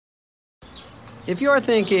If you're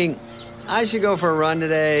thinking, I should go for a run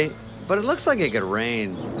today, but it looks like it could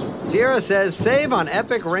rain, Sierra says save on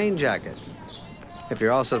epic rain jackets. If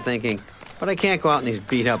you're also thinking, but I can't go out in these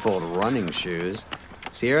beat-up old running shoes,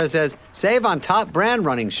 Sierra says save on top brand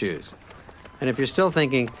running shoes. And if you're still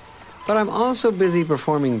thinking, but I'm also busy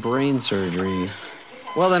performing brain surgery,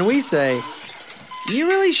 well, then we say, you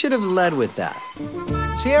really should have led with that.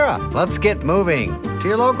 Sierra, let's get moving to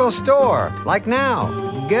your local store, like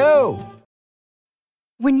now. Go!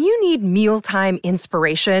 When you need mealtime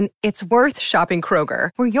inspiration, it's worth shopping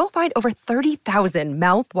Kroger, where you'll find over 30,000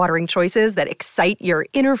 mouth-watering choices that excite your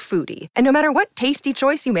inner foodie. And no matter what tasty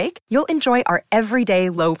choice you make, you'll enjoy our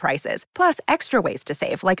everyday low prices, plus extra ways to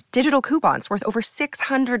save, like digital coupons worth over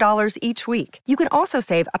 $600 each week. You can also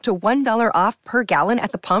save up to $1 off per gallon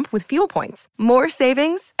at the pump with fuel points. More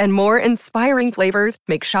savings and more inspiring flavors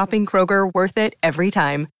make shopping Kroger worth it every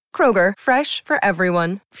time. Kroger, fresh for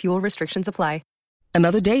everyone. Fuel restrictions apply.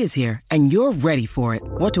 Another day is here, and you're ready for it.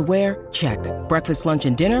 What to wear? Check. Breakfast, lunch,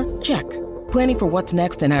 and dinner? Check. Planning for what's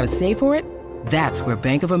next and how to save for it? That's where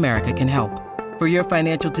Bank of America can help. For your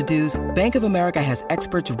financial to-dos, Bank of America has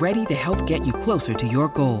experts ready to help get you closer to your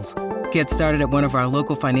goals. Get started at one of our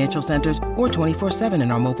local financial centers or 24/7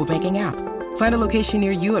 in our mobile banking app. Find a location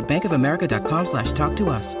near you at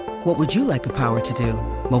bankofamerica.com/talktous. What would you like the power to do?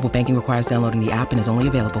 Mobile banking requires downloading the app and is only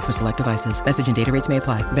available for select devices. Message and data rates may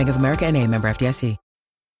apply. Bank of America N.A., member FDIC.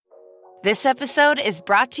 This episode is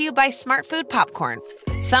brought to you by Smartfood Popcorn.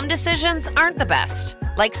 Some decisions aren't the best,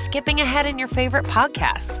 like skipping ahead in your favorite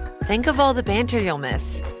podcast. Think of all the banter you'll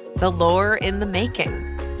miss, the lore in the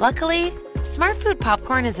making. Luckily, Smartfood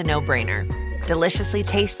Popcorn is a no-brainer. Deliciously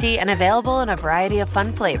tasty and available in a variety of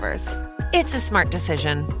fun flavors. It's a smart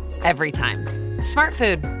decision every time.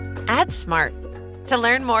 Smartfood. Add smart. To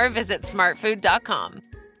learn more, visit smartfood.com.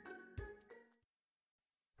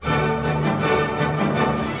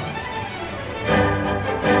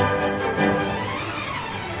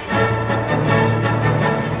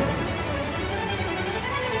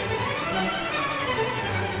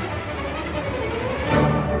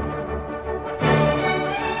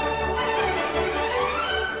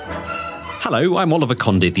 Hello, I'm Oliver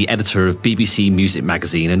Condit, the editor of BBC Music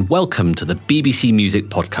Magazine, and welcome to the BBC Music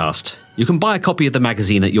Podcast. You can buy a copy of the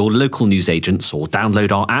magazine at your local newsagents or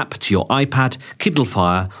download our app to your iPad, Kindle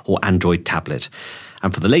Fire or Android tablet.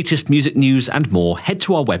 And for the latest music news and more, head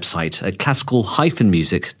to our website at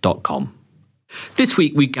classical-music.com. This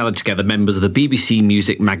week we gathered together members of the BBC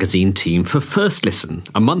Music Magazine team for First Listen,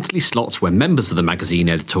 a monthly slot where members of the magazine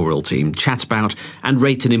editorial team chat about and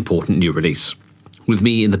rate an important new release. With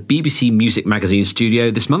me in the BBC Music Magazine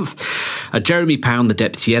studio this month are Jeremy Pound, the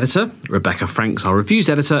deputy editor, Rebecca Franks, our reviews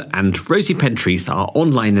editor, and Rosie Pentreath, our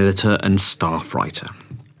online editor and staff writer.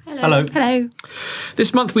 Hello. Hello.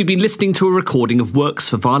 This month we've been listening to a recording of works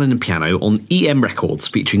for violin and piano on EM Records,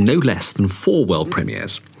 featuring no less than 4 world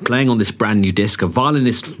premieres. Playing on this brand new disc are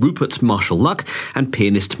violinist Rupert Marshall-Luck and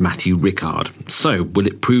pianist Matthew Rickard. So, will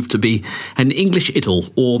it prove to be an English idyll,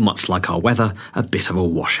 or, much like our weather, a bit of a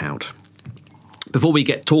washout? Before we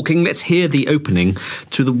get talking, let's hear the opening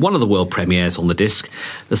to one of the world premieres on the disc,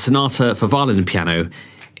 the Sonata for Violin and Piano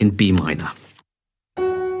in B minor.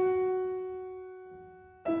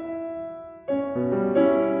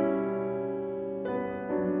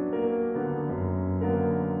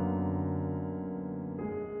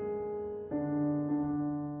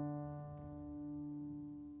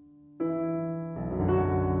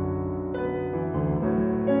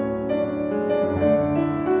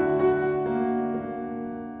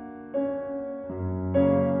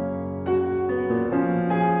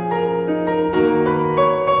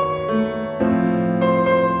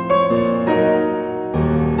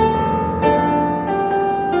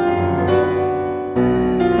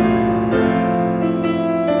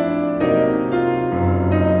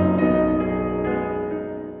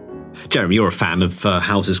 Jeremy, you're a fan of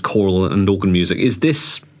Howells's choral and organ music. Is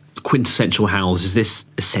this quintessential Howells? Is this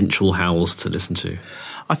essential Howells to listen to?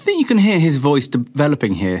 I think you can hear his voice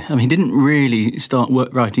developing here. I mean, he didn't really start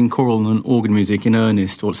writing choral and organ music in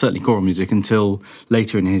earnest, or certainly choral music, until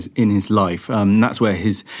later in his life. That's where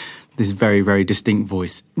this very, very distinct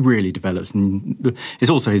voice really develops. And it's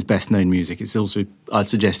also his best-known music. It's also, I'd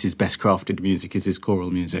suggest, his best-crafted music is his choral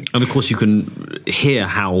music. And, of course, you can hear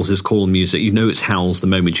Howells's choral music. You know it's Howells the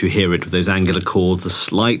moment you hear it, with those angular chords, the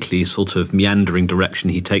slightly sort of meandering direction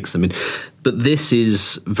he takes them in. But this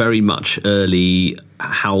is very much early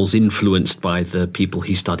Howells, influenced by the people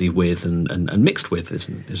he studied with and mixed with,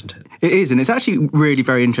 isn't it? It is, and it's actually really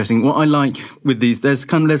very interesting. What I like with these, there's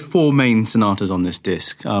 4 main sonatas on this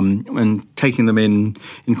disc, and taking them in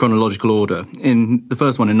chronological order. In the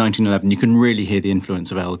first one in 1911, you can really hear the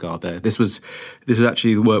influence of Elgar there. This was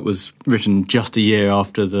actually, the work was written just a year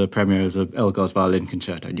after the premiere of the Elgar's Violin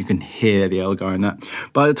Concerto, and you can hear the Elgar in that.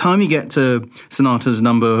 By the time you get to sonatas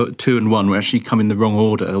number 2 and 1, which actually come in the wrong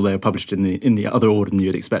order, although they are published in the other order than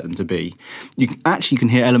you'd expect them to be, you can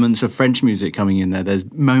hear elements of French music coming in there. There's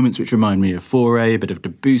moments which remind me of Fauré, a bit of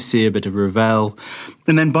Debussy, a bit of Ravel.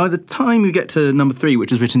 And then by the time you get to number 3,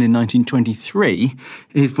 which was written in 1923,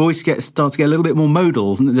 his voice starts to get a little bit more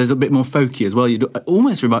modal. There's a bit more folky as well. It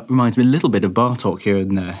almost reminds me a little bit of Bartók here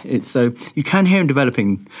and there. So you can hear him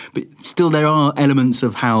developing, but still there are elements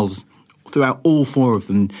of Howells throughout all 4 of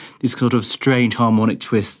them, these sort of strange harmonic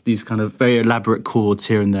twists, these kind of very elaborate chords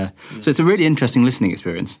here and there. So it's a really interesting listening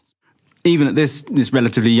experience. Even at this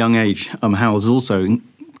relatively young age, Howells is also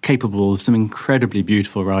capable of some incredibly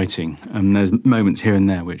beautiful writing. There's moments here and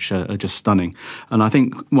there which are just stunning. And I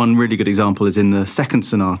think one really good example is in the second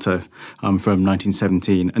sonata from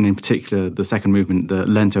 1917, and in particular the second movement, the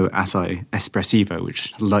Lento assai espressivo,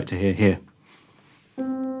 which I'd like to hear here.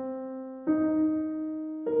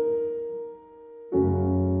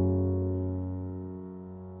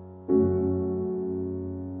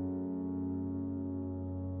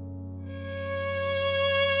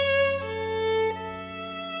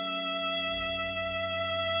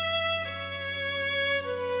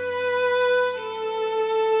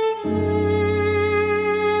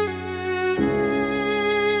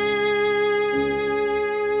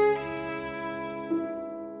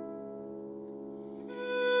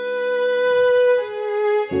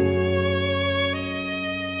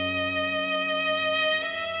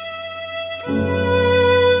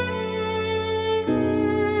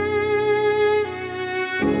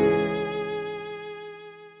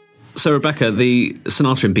 So, Rebecca, the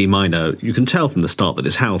sonata in B minor, you can tell from the start that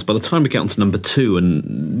it's Howells. By the time we get on to number 2,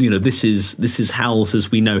 and, this is Howells as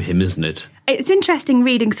we know him, isn't it? It's interesting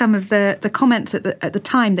reading some of the comments at the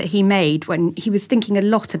time that he made when he was thinking a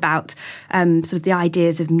lot about sort of the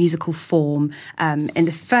ideas of musical form. In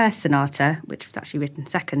the first sonata, which was actually written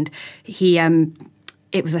second,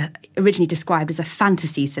 it was originally described as a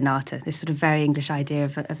fantasy sonata, this sort of very English idea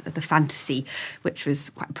of the fantasy, which was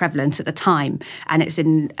quite prevalent at the time. And it's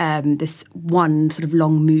in this one sort of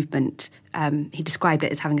long movement. He described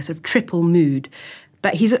it as having a sort of triple mood.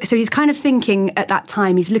 But he's kind of thinking at that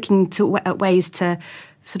time, he's looking at ways to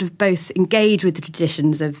sort of both engage with the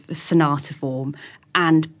traditions of sonata form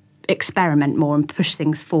and experiment more and push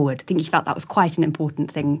things forward. I think he felt that was quite an important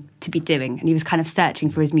thing to be doing, and he was kind of searching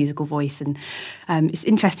for his musical voice, and it's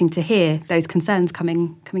interesting to hear those concerns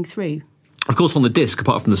coming through. Of course, on the disc,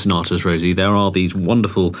 apart from the sonatas, Rosie, there are these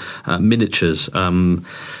wonderful miniatures, a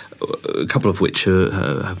couple of which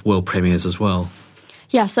have world premieres as well.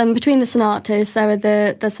 Yes, between the sonatas, there's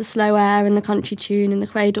the slow air and the country tune and the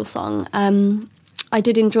cradle song. I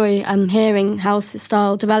did enjoy hearing how his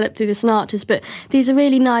style developed through the sonatas, but these are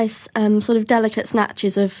really nice sort of delicate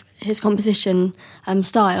snatches of his composition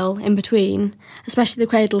style in between. Especially the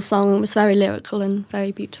cradle song was very lyrical and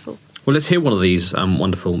very beautiful. Well, let's hear one of these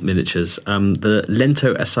wonderful miniatures, the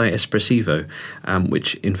Lento assai espressivo,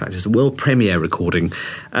 which in fact is a world premiere recording.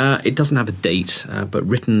 It doesn't have a date, but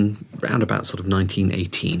written round about sort of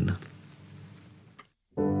 1918.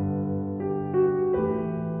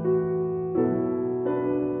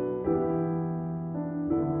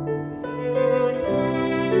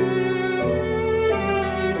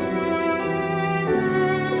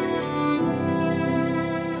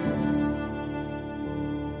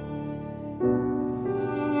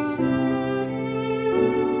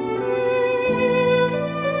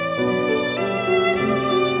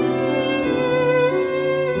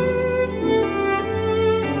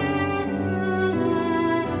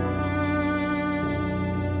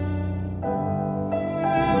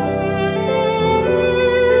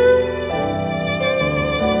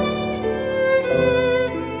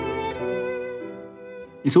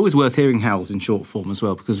 It's always worth hearing Howells in short form as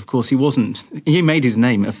well, because, of course, he made his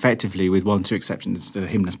name effectively with 1 or 2 exceptions, the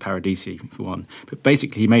Hymnus Paradisi, for one. But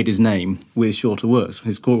basically, he made his name with shorter works.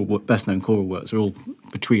 His best-known choral works are all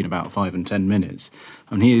between about 5 and 10 minutes.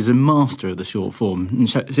 And he is a master of the short form.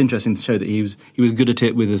 And it's interesting to show that he was good at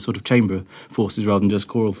it with the sort of chamber forces rather than just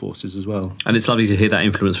choral forces as well. And it's lovely to hear that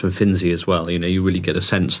influence from Finzi as well. You really get a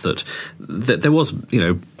sense that there was,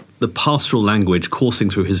 the pastoral language coursing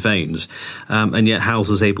through his veins, and yet Howells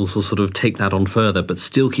was able to sort of take that on further, but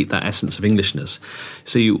still keep that essence of Englishness.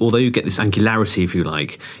 So although you get this angularity, if you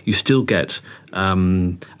like, you still get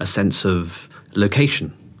a sense of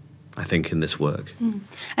location, I think, in this work.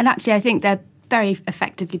 And actually, I think they're very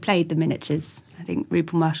effectively played, the miniatures. I think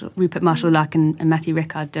Rupert Marshall-Lark and Matthew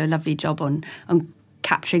Rickard do a lovely job on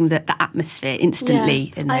capturing the atmosphere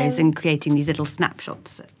instantly in those and creating these little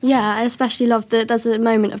snapshots. Yeah, I especially love that there's a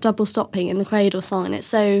moment of double stopping in the Cradle song, and it's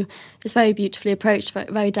very beautifully approached,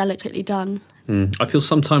 very delicately done. I feel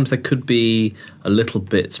sometimes there could be a little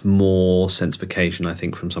bit more sensification, I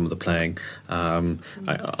think, from some of the playing.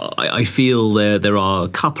 I feel there are a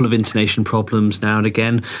couple of intonation problems now and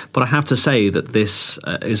again, but I have to say that this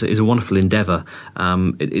is a wonderful endeavour.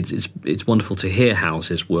 It's wonderful to hear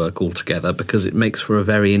Howells's work altogether, because it makes for a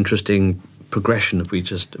very interesting progression, as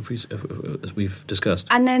we've discussed.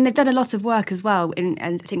 And then they've done a lot of work as well,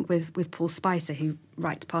 I think with Paul Spicer, who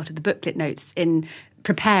writes part of the booklet notes, in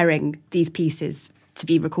preparing these pieces to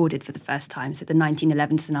be recorded for the first time. So the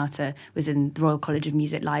 1911 sonata was in the Royal College of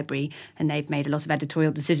Music Library, and they've made a lot of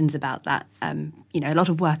editorial decisions about that. A lot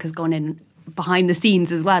of work has gone in behind the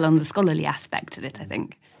scenes as well on the scholarly aspect of it, I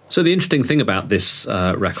think. So the interesting thing about this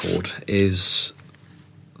record is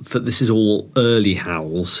that this is all early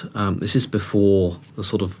Howells. This is before the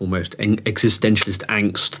sort of almost existentialist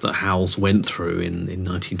angst that Howells went through in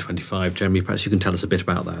 1925. Jeremy, perhaps you can tell us a bit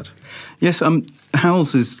about that. Yes,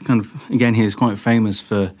 Howells is kind of, again, he is quite famous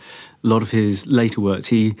for a lot of his later works.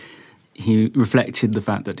 He reflected the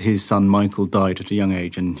fact that his son Michael died at a young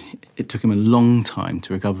age, and it took him a long time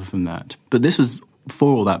to recover from that. But this was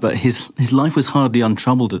before all that, but his life was hardly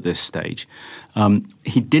untroubled at this stage.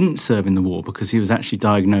 He didn't serve in the war because he was actually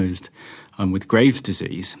diagnosed with Graves'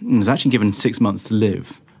 disease and was actually given 6 months to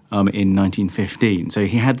live in 1915. So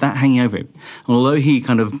he had that hanging over him. And although he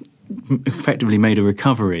kind of effectively made a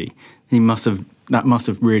recovery, that must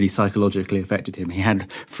have really psychologically affected him. He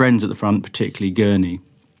had friends at the front, particularly Gurney.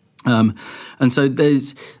 And you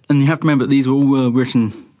have to remember that these were all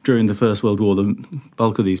written during the First World War, the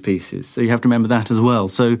bulk of these pieces. So you have to remember that as well.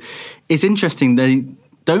 So it's interesting, they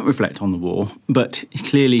don't reflect on the war, but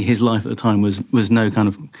clearly his life at the time was no kind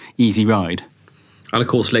of easy ride. And of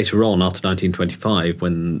course, later on, after 1925,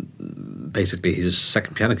 when basically his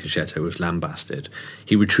second piano concerto was lambasted,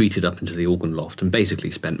 he retreated up into the organ loft and basically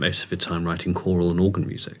spent most of his time writing choral and organ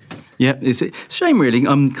music. Yeah, it's a shame, really,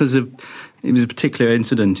 because it was a particular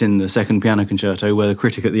incident in the second piano concerto where the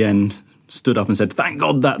critic at the end stood up and said, "Thank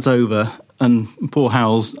God that's over," and poor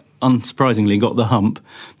Howells, unsurprisingly, got the hump.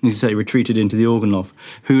 As you say, retreated into the organ loft.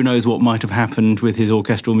 Who knows what might have happened with his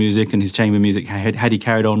orchestral music and his chamber music had he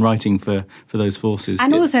carried on writing for those forces.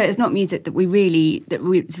 And also, it's not music that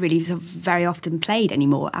it's really sort of very often played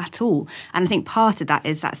anymore at all. And I think part of that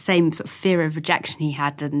is that same sort of fear of rejection he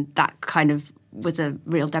had, and that kind of was a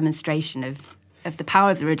real demonstration of the power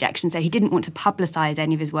of the rejection. So he didn't want to publicise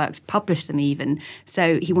any of his works, publish them even.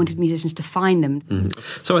 So he wanted musicians to find them. Mm-hmm.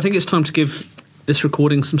 So I think it's time to give this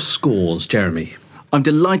recording some scores. Jeremy? I'm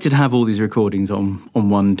delighted to have all these recordings on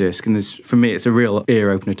one disc, and for me it's a real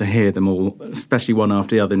ear-opener to hear them all, especially one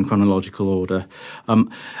after the other in chronological order.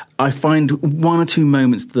 I find one or two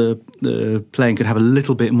moments the playing could have a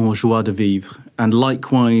little bit more joie de vivre, and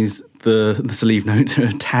likewise the sleeve notes are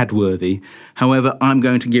a tad worthy. However, I'm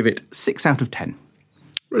going to give it 6 out of 10.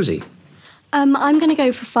 Rosie? I'm going to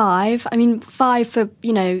go for 5. I mean, 5 for,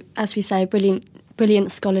 as we say,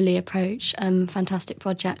 brilliant scholarly approach, fantastic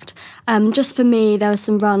project. Just for me, there were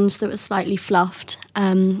some runs that were slightly fluffed,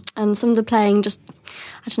 and some of the playing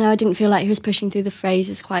I didn't feel like he was pushing through the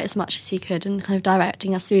phrases quite as much as he could and kind of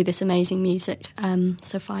directing us through this amazing music.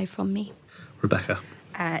 So 5 from me. Rebecca?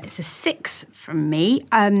 It's a 6 from me.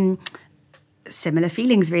 Similar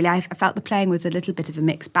feelings, really. I felt the playing was a little bit of a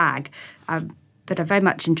mixed bag, but I very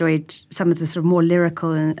much enjoyed some of the sort of more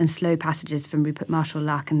lyrical and slow passages from Rupert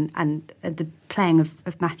Marshall-Lark and the playing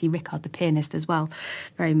of Matthew Rickard, the pianist, as well.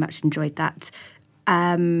 Very much enjoyed that.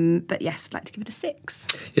 But yes, I'd like to give it a 6.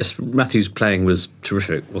 Yes, Matthew's playing was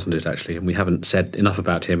terrific, wasn't it, actually? And we haven't said enough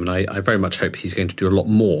about him, and I very much hope he's going to do a lot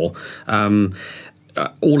more.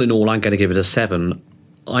 All in all, I'm going to give it a 7.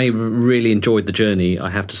 I really enjoyed the journey,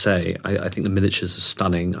 I have to say. I think the miniatures are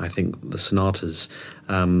stunning. I think the sonatas,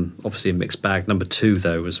 obviously a mixed bag. Number 2,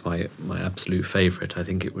 though, was my absolute favourite. I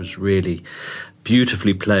think it was really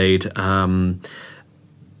beautifully played. Some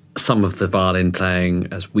of the violin playing,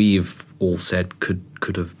 as we've all said, could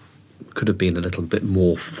have been a little bit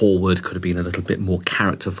more forward, could have been a little bit more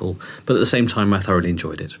characterful. But at the same time, I thoroughly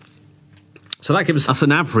enjoyed it. So that gives us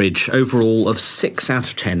an average overall of 6 out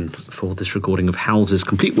of 10 for this recording of Howells's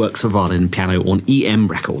complete works for violin and piano on EM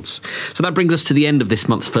Records. So that brings us to the end of this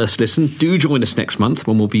month's First Listen. Do join us next month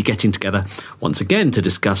when we'll be getting together once again to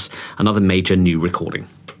discuss another major new recording.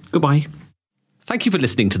 Goodbye. Thank you for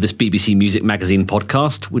listening to this BBC Music Magazine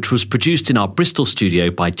podcast, which was produced in our Bristol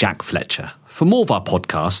studio by Jack Fletcher. For more of our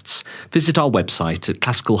podcasts, visit our website at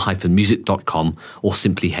classical-music.com or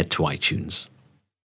simply head to iTunes.